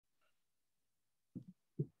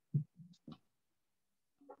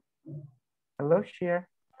Hello, Shir.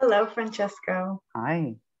 Hello, Francesco.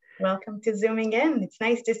 Hi. Welcome to Zooming In. It's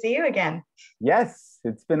nice to see you again. Yes,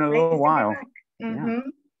 it's been a little while. Yeah.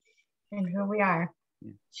 And here we are.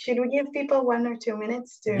 Yeah. Should we give people 1 or 2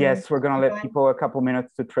 minutes to? Yes, we're going to let people a couple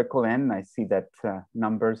minutes to trickle in. I see that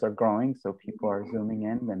numbers are growing, so people are zooming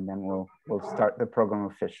in, and then we'll start the program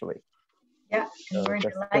officially. Yeah, so we're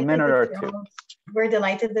just a minute or two. We're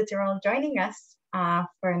delighted that you're all joining us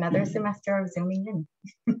for another semester of Zooming In.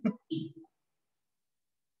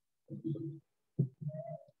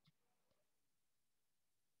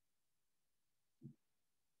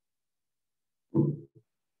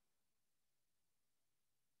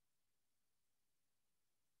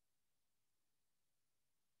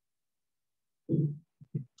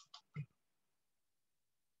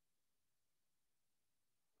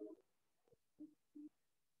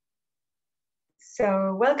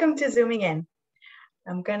 So welcome to Zooming In.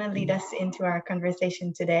 I'm going to lead us into our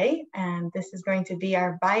conversation today, and this is going to be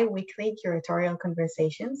our bi-weekly Curatorial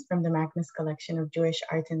Conversations from the Magnes collection of Jewish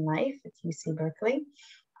art and life at UC Berkeley.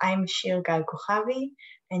 I'm Shir Kochavi,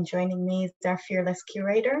 and joining me is our fearless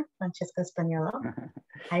curator, Francesco Spagnolo.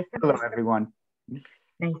 Hi, hello, everyone.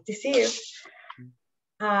 Nice to see you.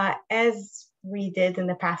 As we did in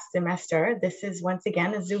the past semester, this is once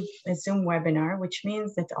again a Zoom webinar, which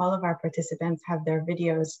means that all of our participants have their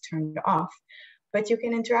videos turned off, but you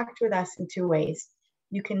can interact with us in 2 ways.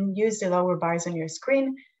 You can use the lower bars on your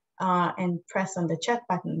screen and press on the chat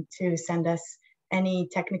button to send us any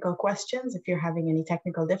technical questions if you're having any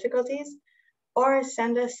technical difficulties, or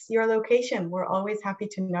send us your location. We're always happy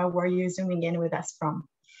to know where you're zooming in with us from.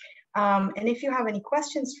 And if you have any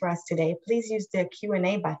questions for us today, please use the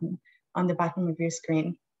Q&A button on the bottom of your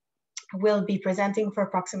screen. We'll be presenting for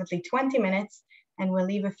approximately 20 minutes, and we'll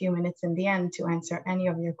leave a few minutes in the end to answer any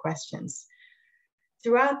of your questions.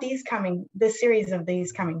 Throughout the series of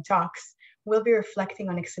these coming talks, we'll be reflecting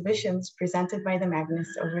on exhibitions presented by the Magnes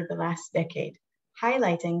over the last decade,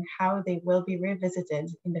 highlighting how they will be revisited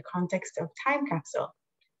in the context of Time Capsule,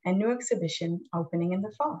 a new exhibition opening in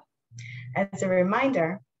the fall. As a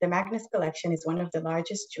reminder, the Magnes collection is one of the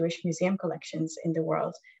largest Jewish museum collections in the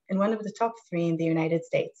world and one of the top 3 in the United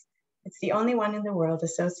States. It's the only one in the world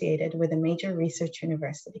associated with a major research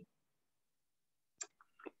university.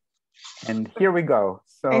 And here we go.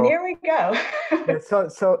 And here we go.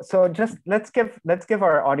 so just let's give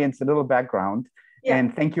our audience a little background. Yeah.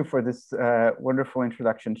 And thank you for this wonderful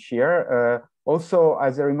introduction, Shir. Also,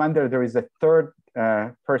 as a reminder, there is a third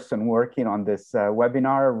person working on this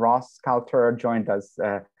webinar. Ross Coulter joined us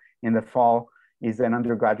in the fall. He's an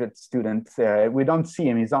undergraduate student. We don't see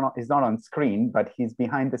him, he's not on screen, but he's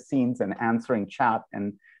behind the scenes and answering chat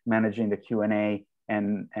and managing the Q&A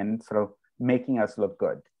and sort of making us look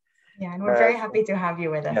good. Yeah, and we're very happy to have you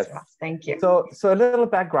with us, yes. Ross. Thank you. So a little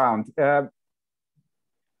background.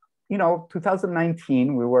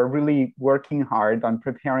 2019, we were really working hard on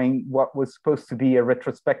preparing what was supposed to be a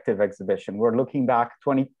retrospective exhibition. We're looking back,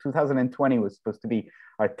 2020 was supposed to be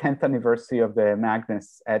our 10th anniversary of the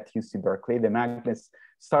Magnes at UC Berkeley. The Magnes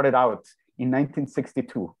started out in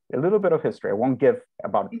 1962. A little bit of history. I won't give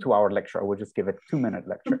about a 2-hour lecture. I will just give a 2-minute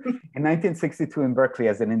lecture. In 1962 in Berkeley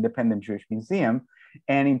as an independent Jewish museum.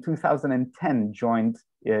 And in 2010 joined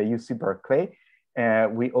UC Berkeley.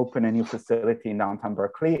 We opened a new facility in downtown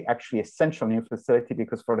Berkeley, actually essential new facility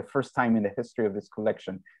because for the first time in the history of this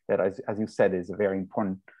collection, that as you said, is a very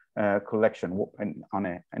important collection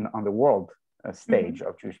on the world stage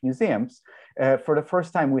of Jewish museums. For the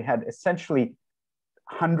first time, we had essentially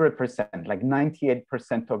 100%, like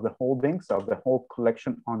 98% of the holdings of the whole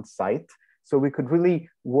collection on site. So we could really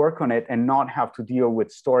work on it and not have to deal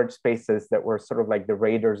with storage spaces that were sort of like the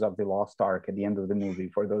Raiders of the Lost Ark at the end of the movie,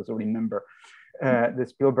 for those who remember the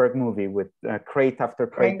Spielberg movie with crate after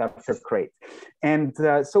crate after crate. And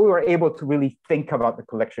so we were able to really think about the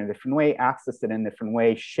collection in a different way, access it in a different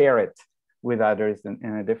way, share it with others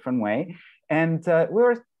in a different way. And we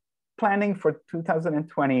were planning for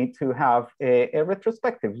 2020 to have a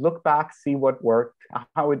retrospective, look back, see what worked,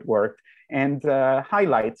 how it worked, and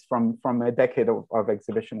highlights from a decade of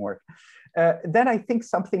exhibition work. Then I think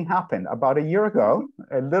something happened about a year ago,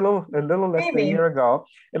 a little less than a year ago,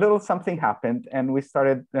 something happened, and we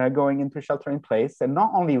started going into shelter in place. And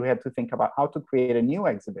not only we had to think about how to create a new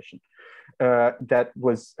exhibition that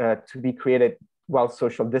was to be created while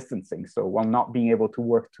social distancing, so while not being able to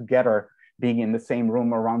work together, being in the same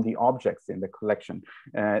room around the objects in the collection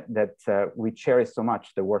that we cherish so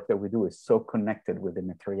much. The work that we do is so connected with the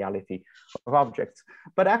materiality of objects.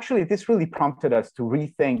 But actually, this really prompted us to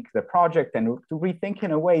rethink the project and to rethink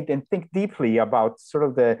in a way and think deeply about sort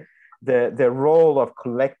of the role of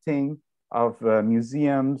collecting, of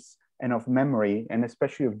museums, and of memory, and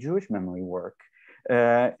especially of Jewish memory work,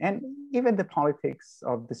 and even the politics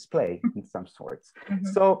of display in some sorts.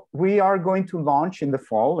 So we are going to launch in the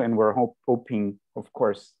fall, and we're hoping, of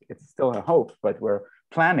course, it's still a hope, but we're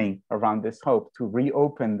planning around this hope to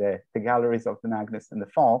reopen the galleries of the Magnes in the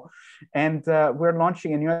fall. And we're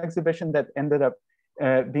launching a new exhibition that ended up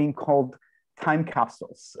being called Time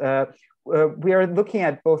Capsules. We are looking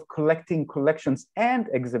at both collecting collections and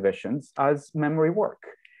exhibitions as memory work.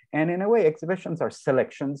 And in a way, exhibitions are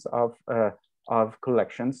selections of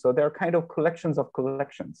collections. So they're kind of collections of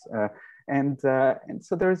collections. And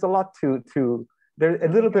so there's a lot there's a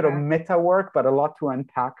little bit of meta work, but a lot to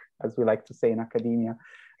unpack, as we like to say in academia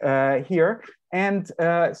here. And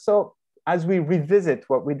so as we revisit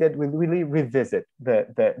what we did, we really revisit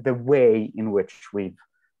the way in which we've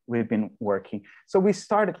been working. So we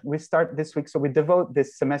start this week. So we devote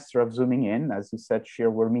this semester of zooming in. As you said, Shir,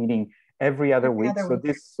 we're meeting every other week.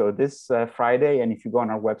 So this Friday, and if you go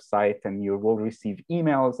on our website, and you will receive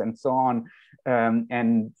emails and so on,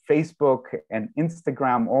 and Facebook and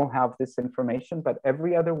Instagram all have this information. But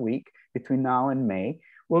every other week between now and May,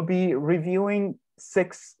 we'll be reviewing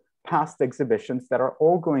 6 past exhibitions that are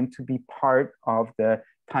all going to be part of the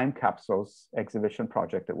Time Capsules exhibition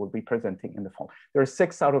project that we'll be presenting in the fall. There are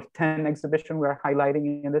 6 out of 10 exhibitions we're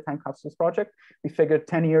highlighting in the Time Capsules project. We figured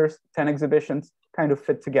 10 years, 10 exhibitions kind of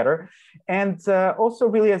fit together. And also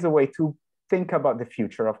really as a way to think about the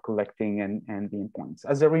future of collecting and the importance.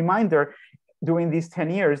 As a reminder, during these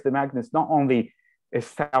 10 years, the Magnes not only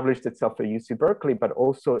established itself at UC Berkeley, but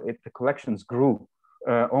also the collections grew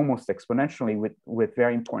almost exponentially with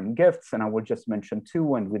very important gifts. And I will just mention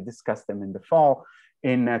 2, and we discussed them in the fall.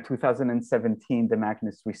 In 2017, the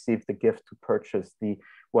Magnes received the gift to purchase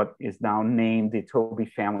what is now named the Toby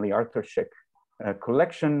Family Arthur Szyk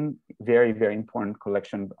collection, very, very important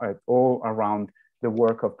collection all around the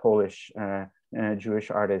work of Polish Jewish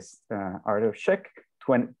artist Arthur Szyk,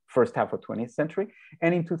 first half of 20th century.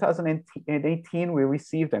 And in 2018, we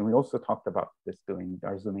received, and we also talked about this during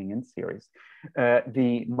our Zooming In series,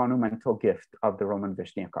 the monumental gift of the Roman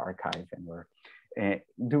Vishniaka archive. And we're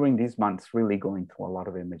during these months really going through a lot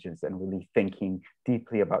of images and really thinking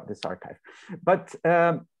deeply about this archive. But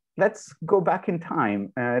let's go back in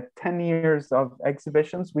time, 10 years of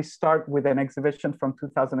exhibitions. We start with an exhibition from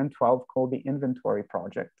 2012 called the Inventory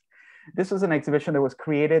Project. This was an exhibition that was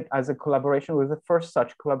created as a collaboration, with the first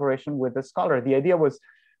such collaboration with a scholar. The idea was,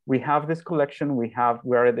 we have this collection,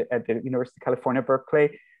 we're at the University of California,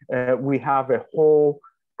 Berkeley. We have a whole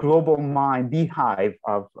global mind, beehive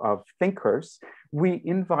of thinkers. We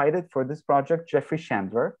invited for this project Jeffrey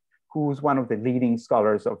Chandler, who's one of the leading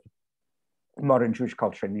scholars of modern Jewish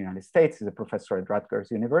culture in the United States. He's a professor at Rutgers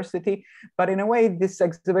University. But in a way, this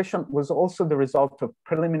exhibition was also the result of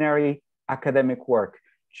preliminary academic work.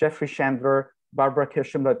 Jeffrey Chandler, Barbara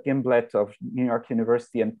Kirschenblatt-Gimblet of New York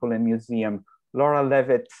University and Pullen Museum, Laura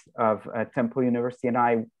Levitt of Temple University, and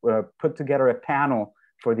I put together a panel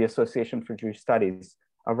for the Association for Jewish Studies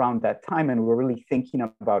around that time. And we're really thinking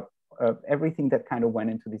about everything that kind of went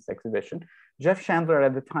into this exhibition. Jeff Chandler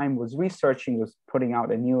at the time was putting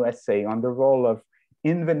out a new essay on the role of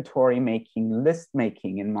inventory making, list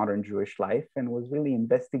making in modern Jewish life, and was really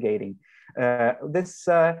investigating this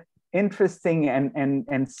interesting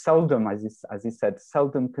and seldom, as he said,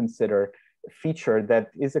 seldom considered feature that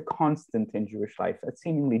is a constant in Jewish life. That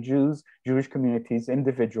seemingly Jewish communities,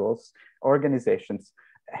 individuals, organizations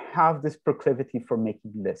have this proclivity for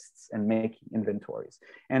making lists and making inventories.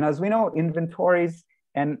 And as we know, inventories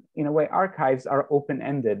and in a way archives are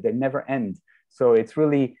open-ended, they never end. So it's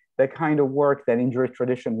really the kind of work that in Jewish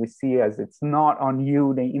tradition we see as it's not on you,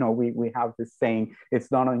 we have this saying,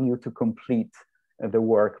 it's not on you to complete the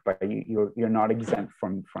work, but you're not exempt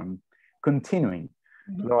from continuing.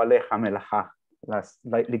 Lo alecha melacha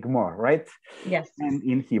ligmor, right? Yes. And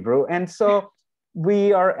in Hebrew. And so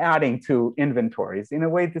we are adding to inventories. In a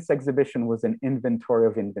way, this exhibition was an inventory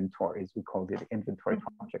of inventories. We called it Inventory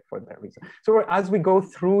Project for that reason. So as we go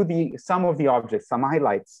through some of the objects, some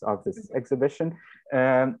highlights of this exhibition,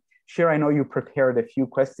 Shir, I know you prepared a few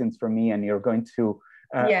questions for me, and you're going to,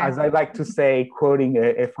 as I like to say, quoting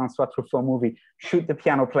a François Truffaut movie, shoot the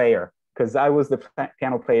piano player, because I was the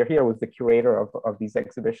piano player here, was the curator of these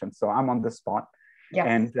exhibitions. So I'm on the spot,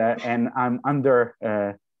 and I'm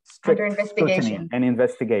under strict scrutiny and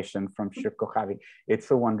investigation from Shir Kochavi. It's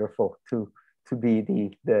so wonderful to be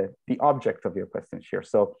the object of your question, Shir.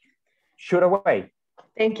 So shoot away.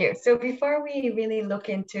 Thank you. So before we really look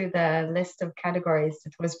into the list of categories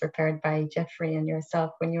that was prepared by Jeffrey and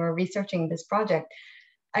yourself when you were researching this project,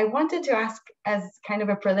 I wanted to ask, as kind of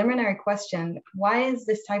a preliminary question, why is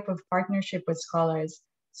this type of partnership with scholars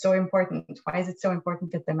so important? Why is it so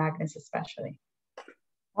important at the Magnes especially?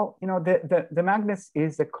 Well, you know, the Magnes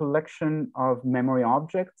is a collection of memory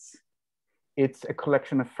objects. It's a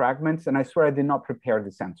collection of fragments, and I swear I did not prepare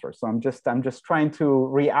this answer. So I'm just trying to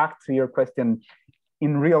react to your question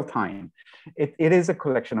in real time. It is a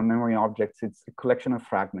collection of memory objects. It's a collection of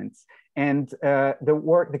fragments. And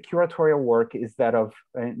the curatorial work is that of,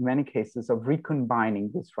 in many cases, of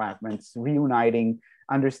recombining these fragments, reuniting,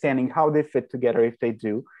 understanding how they fit together if they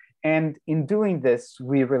do. And in doing this,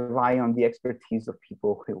 we rely on the expertise of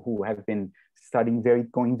people who have been studying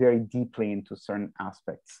going very deeply into certain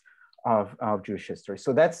aspects of Jewish history.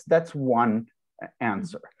 So that's one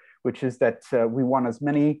answer, which is that we want as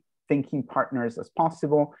many thinking partners as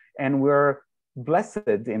possible. And we're blessed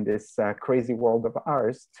in this crazy world of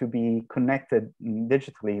ours to be connected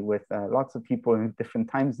digitally with lots of people in different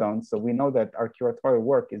time zones. So we know that our curatorial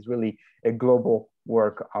work is really a global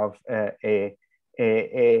work of a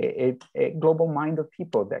global mind of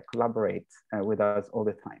people that collaborate with us all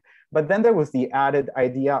the time. But then there was the added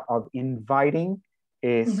idea of inviting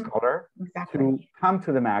a scholar to come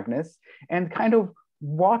to the Magnes and kind of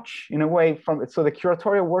watch in a way from it. So the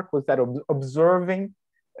curatorial work was that of observing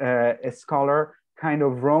a scholar kind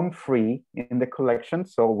of roam free in the collection.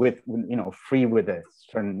 So with, you know, free with a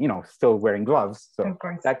certain, you know, still wearing gloves. So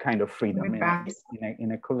that kind of freedom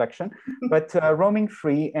in a collection, but roaming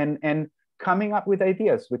free and coming up with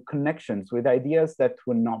ideas, with connections, with ideas that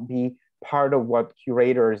would not be part of what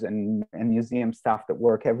curators and museum staff that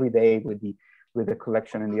work every day with the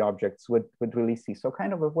collection and the objects would really see. So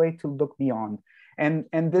kind of a way to look beyond. And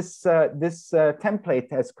this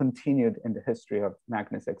template has continued in the history of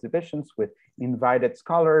Magnes exhibitions with invited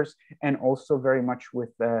scholars and also very much with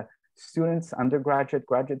students, undergraduate,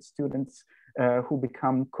 graduate students who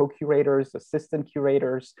become co-curators, assistant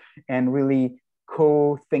curators, and really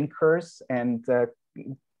co-thinkers, and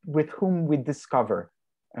with whom we discover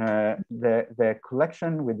the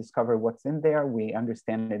collection, we discover what's in there, we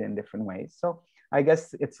understand it in different ways. So I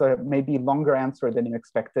guess it's a maybe longer answer than you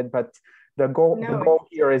expected, but the goal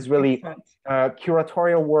here is really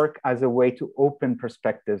curatorial work as a way to open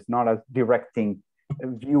perspectives, not as directing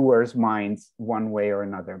viewers' minds one way or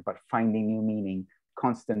another, but finding new meaning,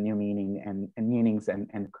 constant new meaning and meanings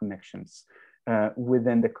and connections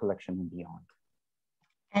within the collection and beyond.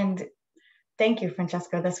 And thank you,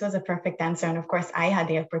 Francesco. This was a perfect answer. And of course, I had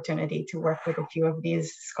the opportunity to work with a few of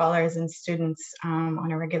these scholars and students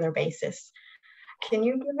on a regular basis. Can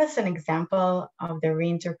you give us an example of the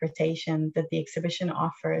reinterpretation that the exhibition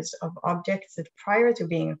offers of objects that prior to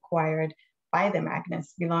being acquired by the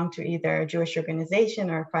Magnes belong to either a Jewish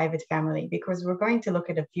organization or a private family? Because we're going to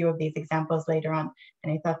look at a few of these examples later on,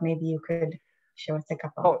 and I thought maybe you could show us a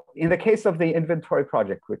couple. Oh, in the case of the inventory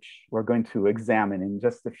project, which we're going to examine in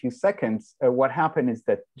just a few seconds, what happened is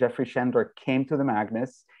that Jeffrey Chandler came to the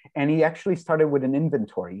Magnes and he actually started with an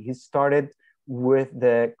inventory. He started with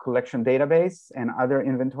the collection database and other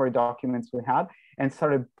inventory documents we had and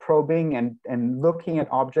started probing and looking at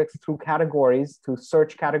objects through categories, to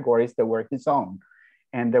search categories that were his own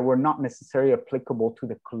and that were not necessarily applicable to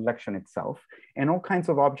the collection itself. And all kinds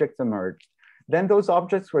of objects emerged. Then those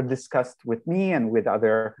objects were discussed with me and with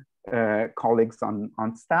other colleagues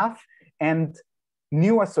on staff, and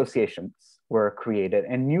new associations were created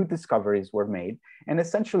and new discoveries were made. And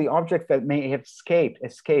essentially objects that may have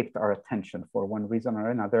escaped our attention for one reason or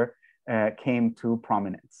another came to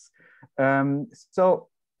prominence. So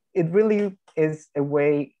it really is a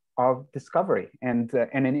way of discovery and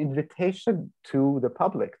an invitation to the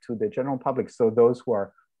public, to the general public. So those who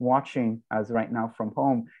are watching us right now from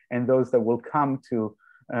home and those that will come to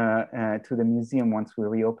the museum once we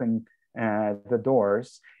reopen the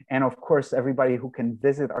doors. And of course, everybody who can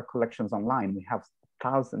visit our collections online. We have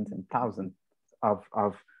thousands and thousands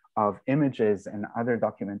of images and other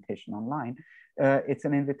documentation online. It's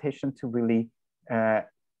an invitation to really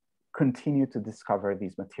continue to discover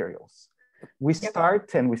these materials. We started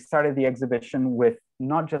the exhibition with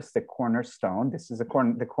not just the cornerstone. This is the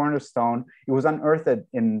cornerstone. It was unearthed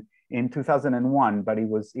in 2001, but it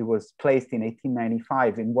was placed in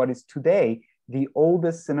 1895 in what is today the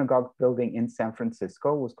oldest synagogue building in San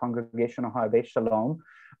Francisco. Was Congregation Ohavei Shalom.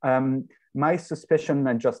 My suspicion,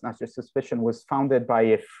 and just not just suspicion, was founded by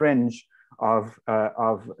a fringe of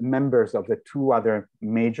members of the two other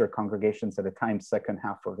major congregations at the time, second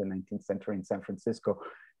half of the 19th century in San Francisco.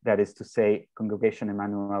 That is to say, Congregation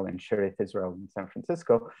Emmanuel and Shir Israel in San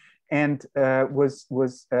Francisco, and was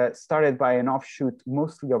started by an offshoot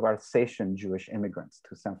mostly of Alsatian Jewish immigrants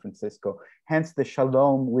to San Francisco, hence the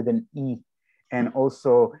Shalom with an E. and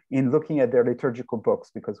also in looking at their liturgical books,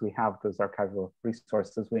 because we have those archival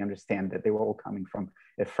resources, we understand that they were all coming from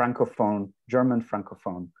a Francophone, German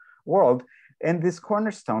Francophone world. And this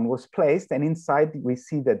cornerstone was placed, and inside we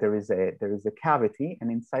see that there is a cavity,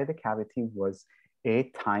 and inside the cavity was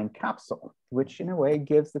a time capsule, which in a way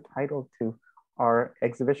gives the title to our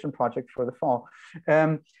exhibition project for the fall.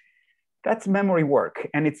 That's memory work,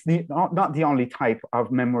 and it's not the only type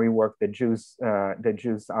of memory work that Jews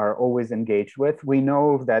are always engaged with. We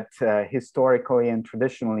know that historically and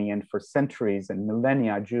traditionally, and for centuries and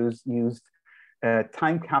millennia, Jews used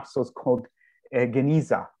time capsules called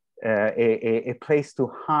geniza, a place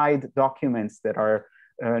to hide documents that are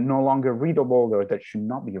no longer readable, or that should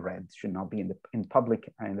not be read, should not be in the public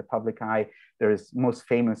eye. There is most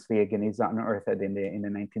famously a geniza unearthed in the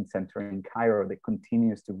 19th century in Cairo that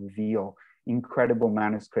continues to reveal incredible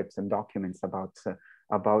manuscripts and documents about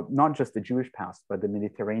not just the Jewish past, but the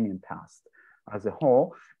Mediterranean past as a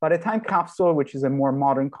whole. But a time capsule, which is a more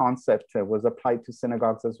modern concept, was applied to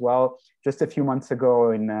synagogues as well. Just a few months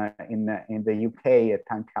ago in the UK, a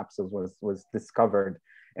time capsule was discovered.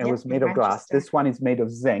 It was made of glass. This one is made of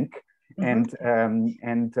zinc. Mm-hmm.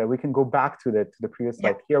 And we can go back to the previous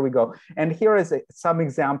slide. Here we go. And here is some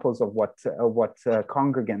examples of what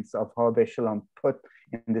congregants of Ho'abei Shalom put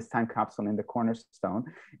in this time capsule in the cornerstone.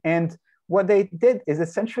 And what they did is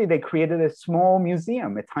essentially they created a small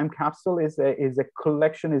museum. A time capsule is a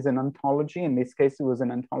collection, is an anthology. In this case, it was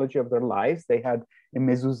an anthology of their lives. They had a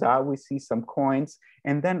mezuzah, we see some coins,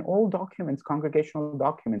 and then all documents, congregational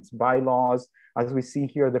documents, bylaws, as we see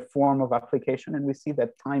here, the form of application, and we see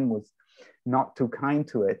that time was not too kind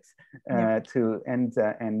to it, and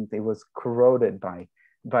it was corroded by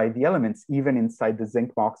the elements, even inside the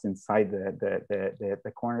zinc box, inside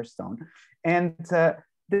the cornerstone. And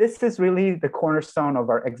this is really the cornerstone of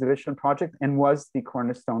our exhibition project, and was the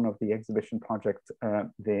cornerstone of the exhibition project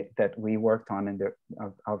that we worked on in the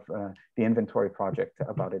inventory project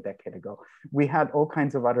about a decade ago. We had all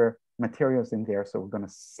kinds of other materials in there, so we're going to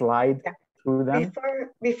slide through them.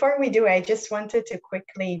 Before we do, I just wanted to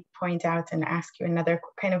quickly point out and ask you another,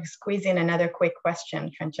 kind of squeeze in another quick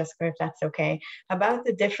question, Francesco, if that's okay, about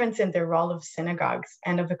the difference in the role of synagogues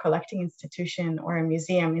and of a collecting institution or a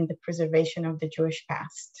museum in the preservation of the Jewish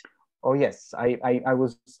past. Oh yes, I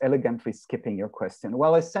was elegantly skipping your question.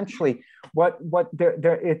 Well, essentially,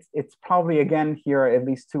 it's probably again here at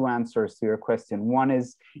least two answers to your question. One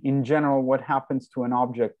is, in general, what happens to an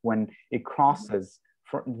object when it crosses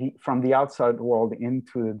from the outside world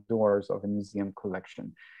into the doors of a museum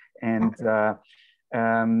collection. And,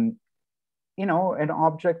 you know, an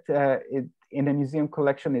object in a museum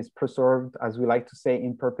collection is preserved, as we like to say,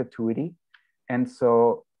 in perpetuity. And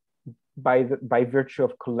so by virtue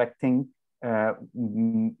of collecting,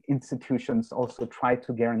 institutions also try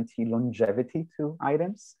to guarantee longevity to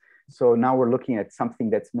items. So now we're looking at something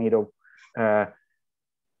that's made of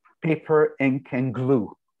paper, ink, and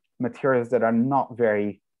glue, materials that are not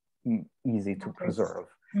very easy to preserve.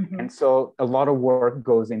 Mm-hmm. And so a lot of work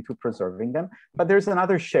goes into preserving them. But there's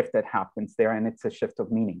another shift that happens there, and it's a shift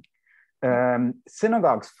of meaning.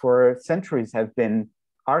 Synagogues for centuries have been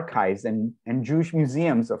archives and Jewish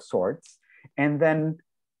museums of sorts. And then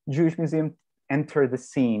Jewish museums entered the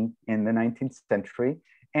scene in the 19th century,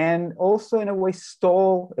 and also in a way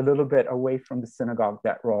stole a little bit away from the synagogue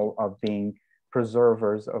that role of being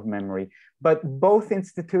preservers of memory. But both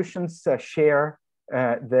institutions share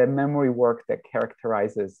the memory work that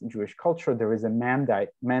characterizes Jewish culture. There is a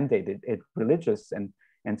mandated religious and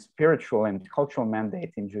spiritual and cultural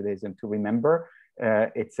mandate in Judaism to remember.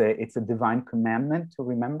 It's a divine commandment to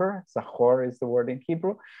remember. Zachor is the word in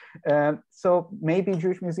Hebrew. So maybe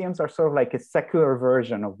Jewish museums are sort of like a secular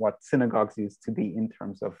version of what synagogues used to be in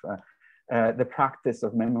terms of the practice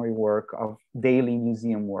of memory work, of daily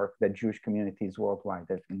museum work that Jewish communities worldwide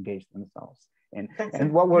have engaged themselves in.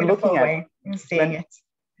 And what we're looking at,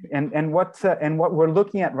 and what we're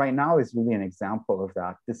looking at right now is really an example of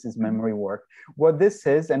that. This is memory work. What this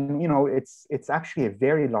is, and you know, it's actually a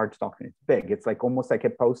very large document. It's big. It's like almost like a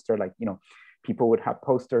poster. Like, you know, people would have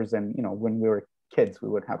posters, and you know, when we were kids, we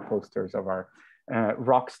would have posters of our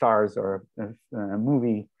rock stars or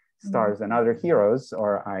movie stars and other heroes,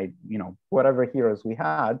 or whatever heroes we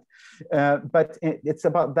had. But it's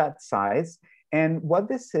about that size. And what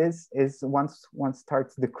this is once one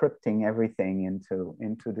starts decrypting everything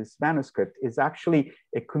into this manuscript, is actually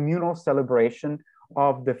a communal celebration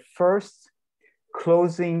of the first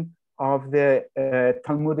closing of the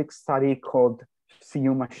Talmudic study called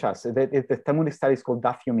Siyum HaShas. The Talmudic study is called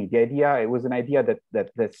Daf Yomi. The idea, it was an idea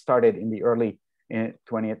that started in the early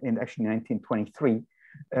 1923,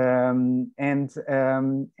 and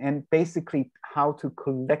basically how to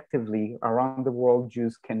collectively around the world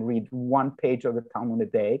Jews can read one page of the Talmud a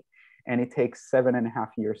day, and it takes 7.5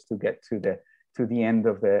 years to get to the end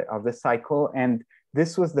of the cycle. And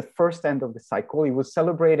this was the first end of the cycle. It was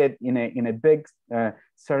celebrated in a big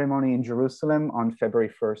ceremony in Jerusalem on February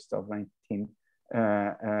 1st of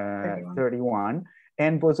 1931,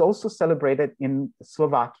 and was also celebrated in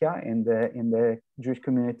Slovakia in the Jewish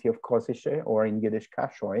community of Košice, or in Yiddish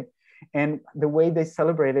Kashoy. And the way they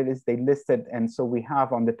celebrated is they listed, and so we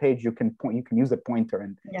have on the page, you can use a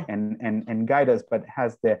pointer and guide us, but it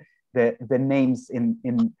has the names in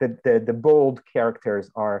the bold characters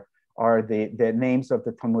are the names of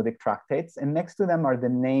the Talmudic tractates, and next to them are the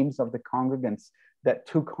names of the congregants that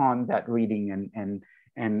took on that reading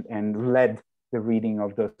and led the reading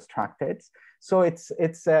of those tractates. So it's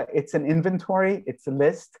an inventory, it's a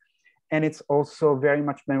list, and it's also very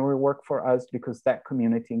much memory work for us, because that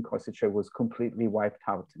community in Košice was completely wiped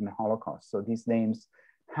out in the Holocaust. So these names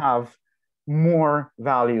have more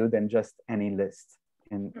value than just any list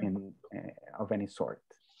of any sort.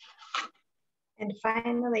 And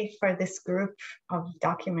finally, for this group of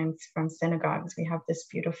documents from synagogues, we have this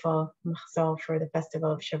beautiful machzor for the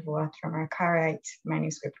Festival of Shavuot from our Karaite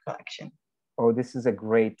manuscript collection. Oh, this is a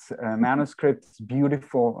great manuscript,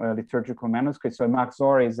 beautiful liturgical manuscript. So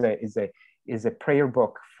machzor is a prayer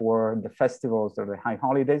book for the festivals or the high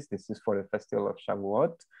holidays. This is for the Festival of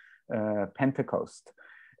Shavuot, Pentecost.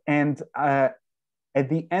 And at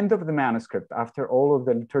the end of the manuscript, after all of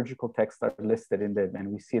the liturgical texts are listed and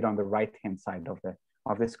we see it on the right-hand side of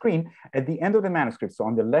the screen, at the end of the manuscript, so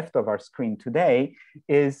on the left of our screen today,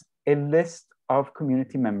 is a list of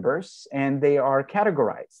community members, and they are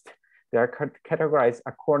categorized. They are categorized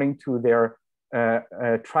according to their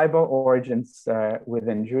tribal origins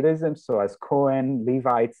within Judaism, so as Cohen,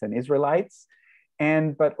 Levites, and Israelites.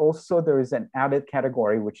 But also there is an added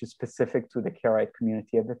category which is specific to the Karaite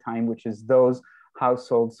community at the time, which is those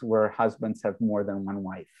households where husbands have more than one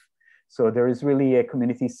wife. So there is really a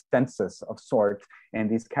community census of sort, and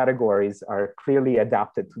these categories are clearly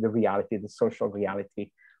adapted to the reality, the social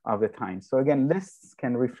reality of the time. So again, lists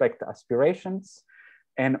can reflect aspirations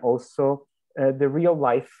and also the real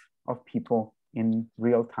life of people in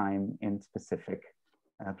real time in specific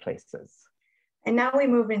places. And now we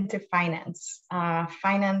move into finance.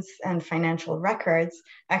 Finance and financial records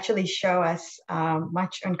actually show us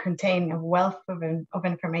much and contain a wealth of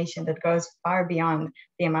information that goes far beyond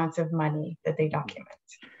the amounts of money that they document.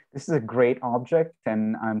 This is a great object,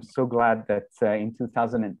 and I'm so glad that in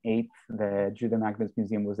 2008, the Judah Magnes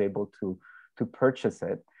Museum was able to purchase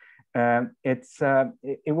it.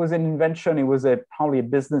 It was an invention, it was probably a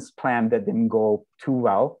business plan that didn't go too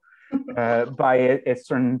well by a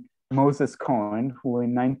certain Moses Cohen, who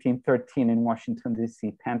in 1913 in Washington,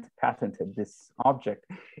 D.C. patented this object.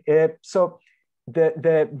 So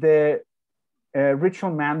the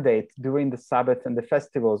ritual mandate during the Sabbath and the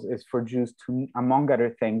festivals is for Jews to, among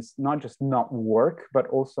other things, not just not work, but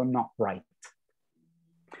also not write.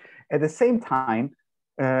 At the same time,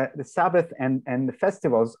 the Sabbath and the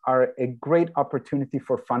festivals are a great opportunity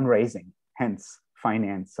for fundraising, hence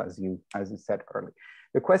finance, as you said earlier.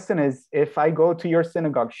 The question is, if I go to your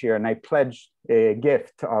synagogue, Shir, and I pledge a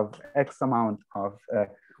gift of X amount of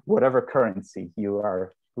whatever currency you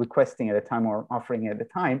are requesting at a time or offering at a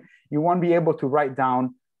time, you won't be able to write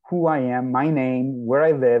down who I am, my name, where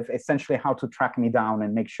I live, essentially how to track me down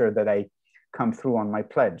and make sure that I come through on my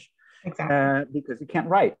pledge. Exactly. Because you can't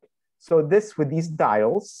write. So with these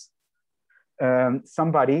dials,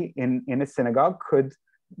 somebody in a synagogue could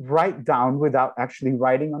write down without actually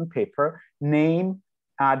writing on paper, name,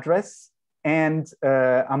 address, and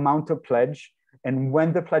amount of pledge, and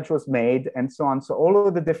when the pledge was made, and so on. So all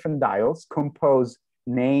of the different dials compose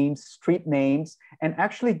names, street names, and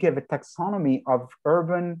actually give a taxonomy of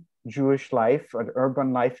urban Jewish life or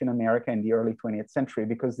urban life in America in the early 20th century,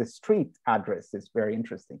 because the street address is very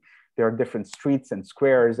interesting. There are different streets and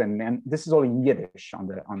squares, and this is all in Yiddish on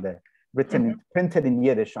the written, printed in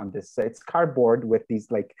Yiddish on this. It's cardboard with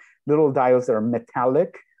these like little dials that are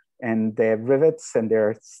metallic, and they have rivets, and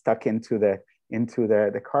they're stuck into the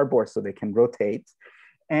cardboard so they can rotate.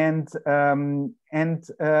 And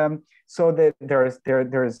so there's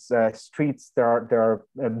streets, there are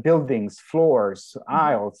buildings, floors,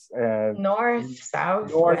 aisles, north,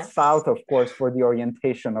 south, south, of course, for the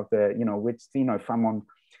orientation of the, which, if I'm on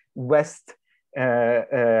West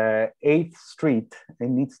 8th Street, it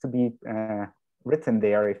needs to be written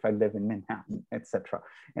there if I live in Manhattan, etc.,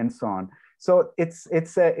 and so on. So it's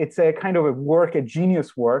a kind of a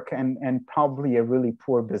genius work, and probably a really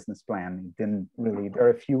poor business plan. It didn't really. There are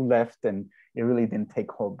a few left, and it really didn't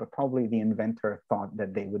take hold, but probably the inventor thought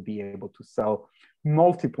that they would be able to sell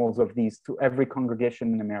multiples of these to every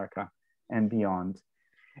congregation in America and beyond.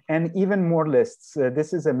 And even more lists.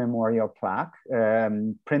 This is a memorial plaque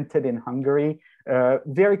printed in Hungary,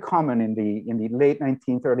 very common in the late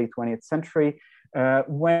 19th, early 20th century,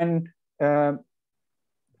 when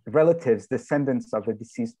relatives, descendants of a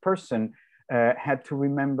deceased person, had to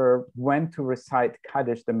remember when to recite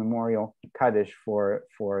Kaddish, the memorial Kaddish for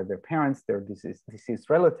their parents, their deceased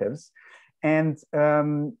relatives, and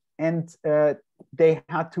they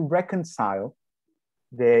had to reconcile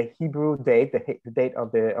the Hebrew date, the date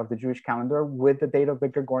of the Jewish calendar, with the date of the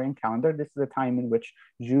Gregorian calendar. This is a time in which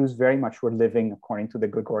Jews very much were living according to the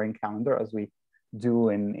Gregorian calendar, as we do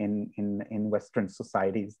in Western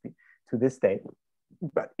societies to this day.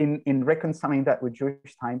 But in reconciling that with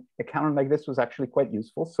Jewish time, a calendar like this was actually quite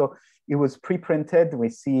useful. So it was pre-printed. We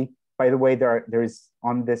see, by the way, there's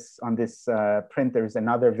on this print, there's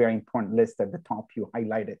another very important list at the top. You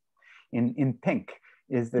highlighted in pink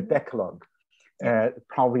is the Decalogue.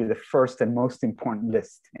 Probably the first and most important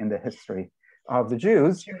list in the history of the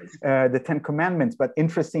Jews, the 10 Commandments, but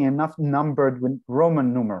interesting enough, numbered with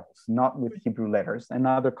Roman numerals, not with Hebrew letters,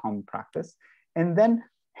 another common practice. And then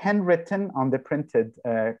handwritten on the printed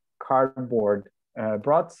cardboard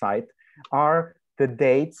broadside are the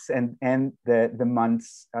dates and the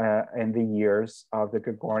months and the years of the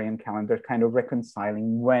Gregorian calendar, kind of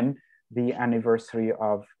reconciling when the anniversary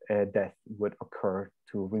of death would occur,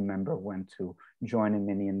 to remember when to join a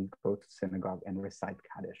minyan, go to synagogue, and recite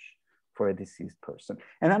Kaddish for a deceased person.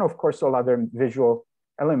 And then, of course, all other visual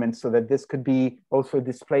elements, so that this could be also a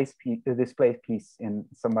display piece in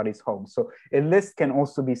somebody's home. So a list can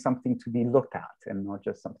also be something to be looked at and not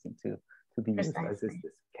just something to be used, as is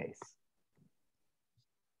this case.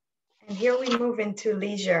 And here we move into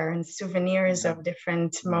leisure and souvenirs of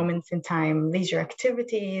different moments in time, leisure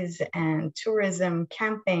activities and tourism,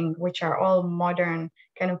 camping, which are all modern,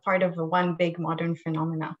 kind of part of one big modern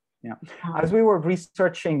phenomena. Yeah. As we were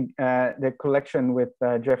researching the collection with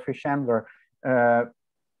Jeffrey Chandler,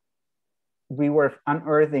 we were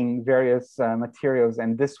unearthing various materials,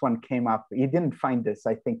 and this one came up. You didn't find this.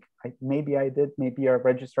 I think maybe I did. Maybe our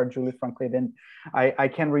registrar, Julie Franklin, didn't. I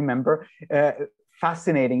can't remember.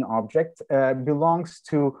 Fascinating object, belongs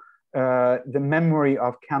to the memory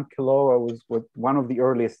of Camp Kiloa. Was one of the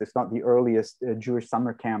earliest, if not the earliest, Jewish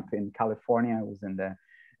summer camp in California. It was in the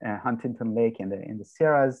Huntington Lake in the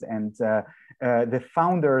Sierras, and the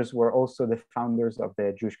founders were also the founders of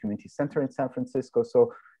the Jewish Community Center in San Francisco.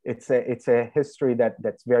 So it's a history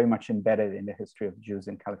that's very much embedded in the history of Jews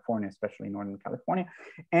in California, especially Northern California.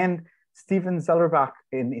 And Steven Zellerbach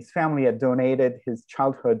and his family had donated his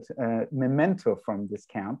childhood memento from this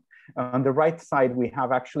camp. On the right side, we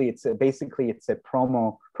have actually, it's a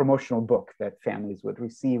promotional book that families would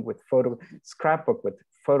receive with scrapbook with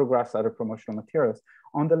photographs, other promotional materials.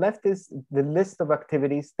 On the left is the list of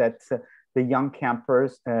activities that the young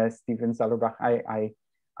campers, Steven Zellerbach,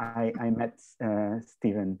 I met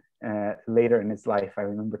Steven later in his life. I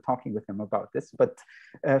remember talking with him about this, but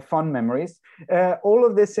fond memories. All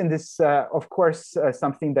of this in this, of course,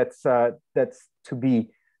 something that's to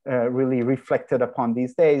be really reflected upon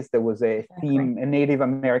these days. There was a theme, a Native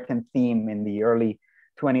American theme in the early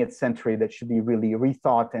 20th century that should be really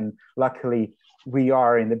rethought. And luckily, we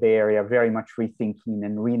are in the Bay Area very much rethinking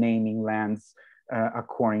and renaming lands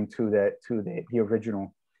according to the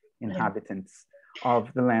original inhabitants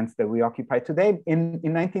of the lands that we occupy today. In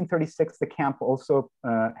 1936, the camp also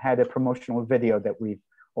had a promotional video that we've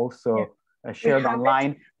also shared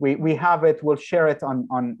online. We have it. We'll share it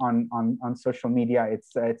on social media.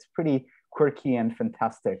 It's pretty quirky and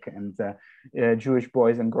fantastic, and Jewish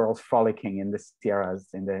boys and girls frolicking in the Sierras,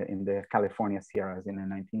 in the California Sierras in the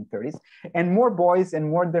 1930s, and more boys and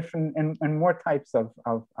more different and more types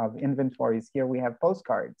of inventories. Here we have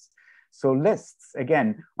postcards. So lists,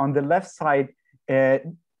 again, on the left side,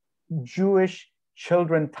 Jewish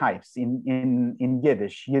children types in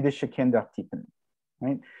Yiddish, Yiddische Kindertypen,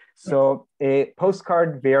 right? So a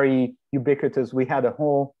postcard, very ubiquitous. We had a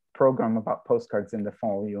whole program about postcards in the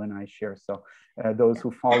fall, you and I share. So those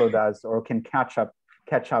who followed us or can catch up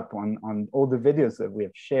on all the videos that we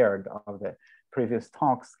have shared of the previous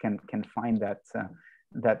talks can find that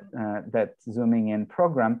zooming in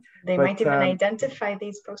program. They might even identify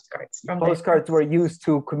these postcards. Postcards were used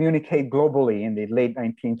to communicate globally in the late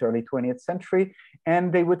 19th, early 20th century,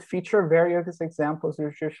 and they would feature various examples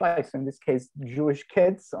of Jewish life. So in this case, Jewish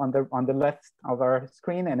kids on the left of our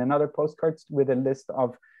screen, and another postcard with a list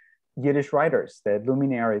of Yiddish writers, the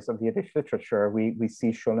luminaries of Yiddish literature. We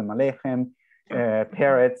see Sholem Aleichem,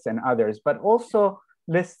 Peretz, and others, but also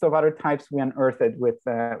lists of other types, we unearthed it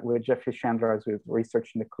with Jeffrey Chandler as we've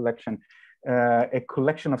researched in the collection, a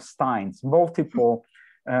collection of steins, multiple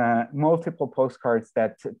postcards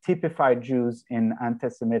that typify Jews in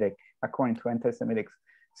anti-Semitic, according to anti-Semitic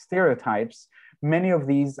stereotypes. Many of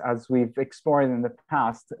these, as we've explored in the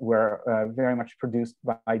past, were very much produced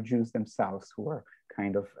by Jews themselves, who were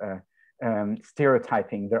kind of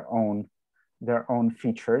stereotyping their own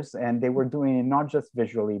features, and they were doing it not just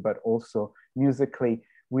visually but also musically.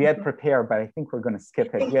 We had prepared, but I think we're going to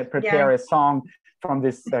skip it. We had prepared a song from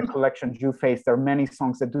this collection, Jew Face. There are many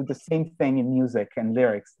songs that do the same thing in music and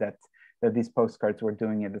lyrics that these postcards were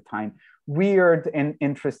doing at the time. Weird and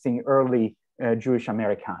interesting early Jewish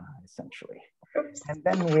Americana, essentially. Oops. And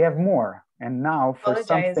then we have more. And now for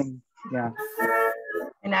something,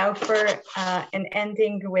 And now for an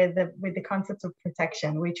ending with the concept of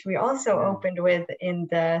protection, which we also opened with in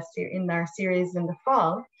our series in the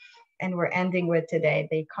fall, and we're ending with today,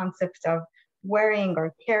 the concept of wearing or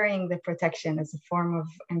carrying the protection as a form of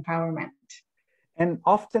empowerment. And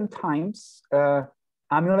oftentimes,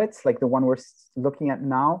 amulets, like the one we're looking at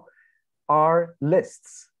now, are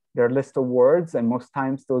lists. They're a list of words, and most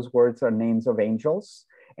times those words are names of angels.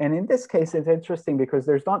 And in this case, it's interesting because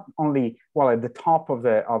there's not only, well, at the top of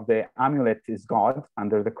the amulet is God,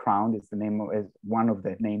 under the crown is one of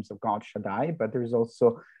the names of God, Shaddai, but there's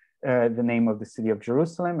also the name of the city of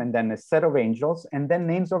Jerusalem, and then a set of angels, and then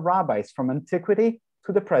names of rabbis from antiquity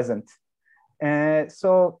to the present.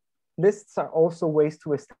 So lists are also ways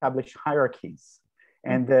to establish hierarchies.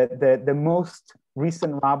 And the most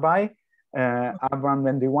recent rabbi, Abraham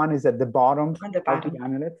Bendiwan, is at the bottom of the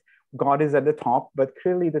amulet. God is at the top, but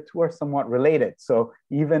clearly the two are somewhat related. So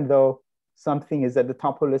even though something is at the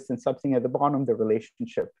top of the list and something at the bottom, the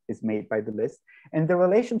relationship is made by the list. And the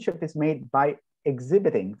relationship is made by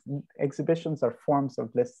exhibiting. Exhibitions are forms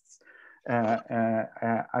of lists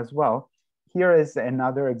as well. Here is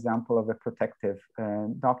another example of a protective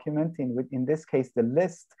document. In this case, the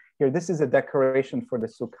list here, this is a decoration for the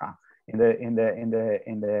sukkah in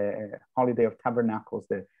the holiday of tabernacles.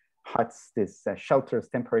 The huts, these shelters,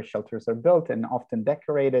 temporary shelters are built and often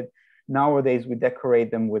decorated. Nowadays, we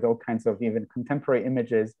decorate them with all kinds of even contemporary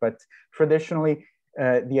images, but traditionally,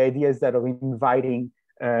 the idea is that of inviting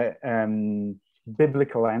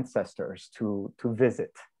biblical ancestors to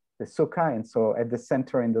visit the sukkah. And so at the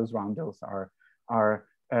center in those roundels are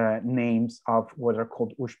names of what are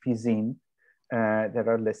called ushpizim that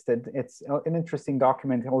are listed. It's an interesting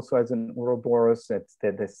document. It also has an Ouroboros, that's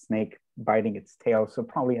the snake biting its tail, so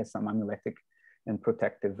probably has some amuletic and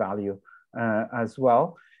protective value as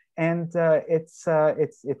well. And it's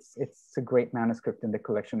a great manuscript in the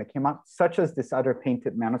collection that came out, such as this other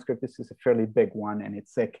painted manuscript. This is a fairly big one, and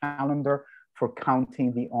it's a calendar for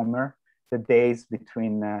counting the Omer, the days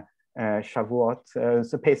between Shavuot,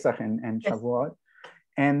 so Pesach and Shavuot,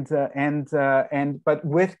 but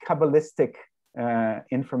with Kabbalistic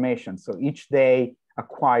information. So each day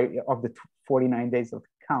of the 49 days of the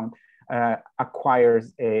count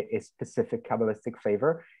acquires a specific Kabbalistic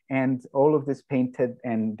flavor. And all of this painted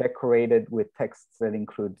and decorated with texts that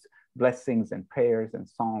include blessings and prayers and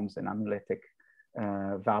psalms and amuletic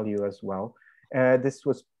value as well. This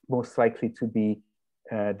was most likely to be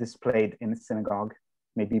displayed in a synagogue,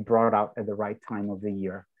 maybe brought out at the right time of the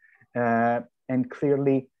year. And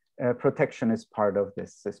clearly, protection is part of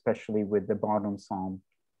this, especially with the bottom Psalm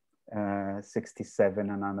 67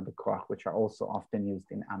 and Ana B'Koach, which are also often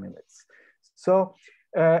used in amulets. So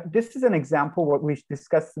this is an example. What we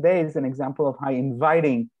discussed today is an example of how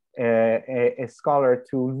inviting a scholar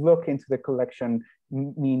to look into the collection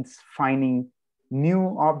means finding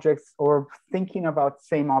new objects or thinking about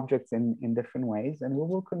same objects in different ways. And we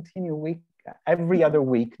will continue every other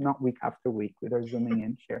week, not week after week, with our zooming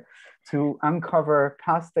in here, to uncover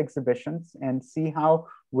past exhibitions and see how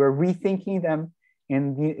we're rethinking them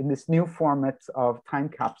in this new format of time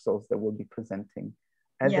capsules that we'll be presenting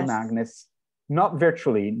at the Magnes, not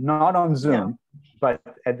virtually, not on Zoom, but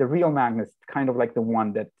at the real Magnes, kind of like the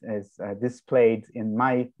one that is displayed in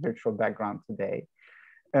my virtual background today.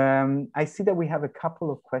 I see that we have a couple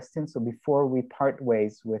of questions. So before we part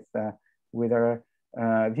ways with our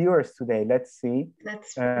viewers today, let's see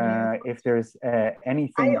if there's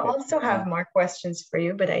anything. I also have more questions for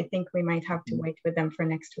you, but I think we might have to wait with them for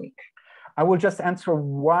next week. I will just answer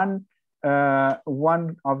one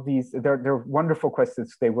of these. They're wonderful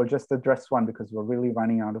questions today. We'll just address one because we're really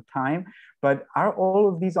running out of time. But are all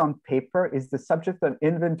of these on paper? Is the subject of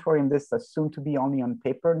inventory in this assumed to be only on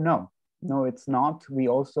paper? No, it's not. We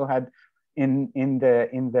also had in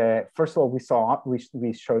the first of all,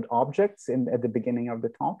 we showed objects at the beginning of the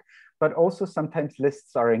talk, but also sometimes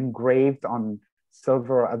lists are engraved on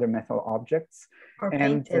silver or other metal objects. Or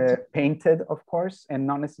and painted, of course, and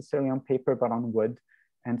not necessarily on paper, but on wood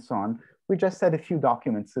and so on. We just had a few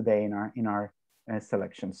documents today in our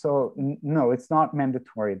selection. So no, it's not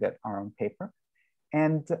mandatory that are on paper.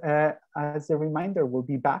 And as a reminder, we'll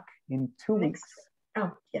be back in 2 weeks.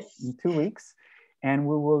 Oh, yes. In 2 weeks. And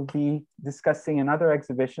we will be discussing another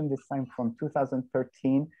exhibition, this time from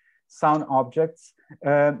 2013, Sound Objects.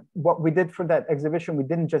 What we did for that exhibition, we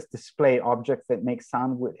didn't just display objects that make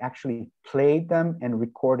sound, we actually played them and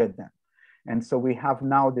recorded them. And so we have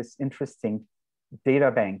now this interesting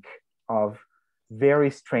data bank of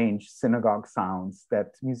very strange synagogue sounds that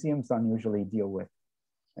museums don't usually deal with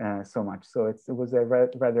so much. So it was a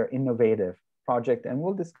rather innovative project, and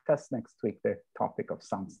we'll discuss next week the topic of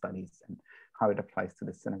sound studies and how it applies to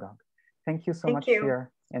the synagogue. Thank you so much,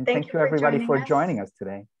 Shir. And thank you everybody for joining us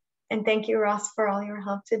today. And thank you, Ross, for all your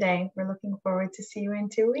help today. We're looking forward to see you in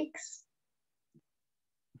 2 weeks.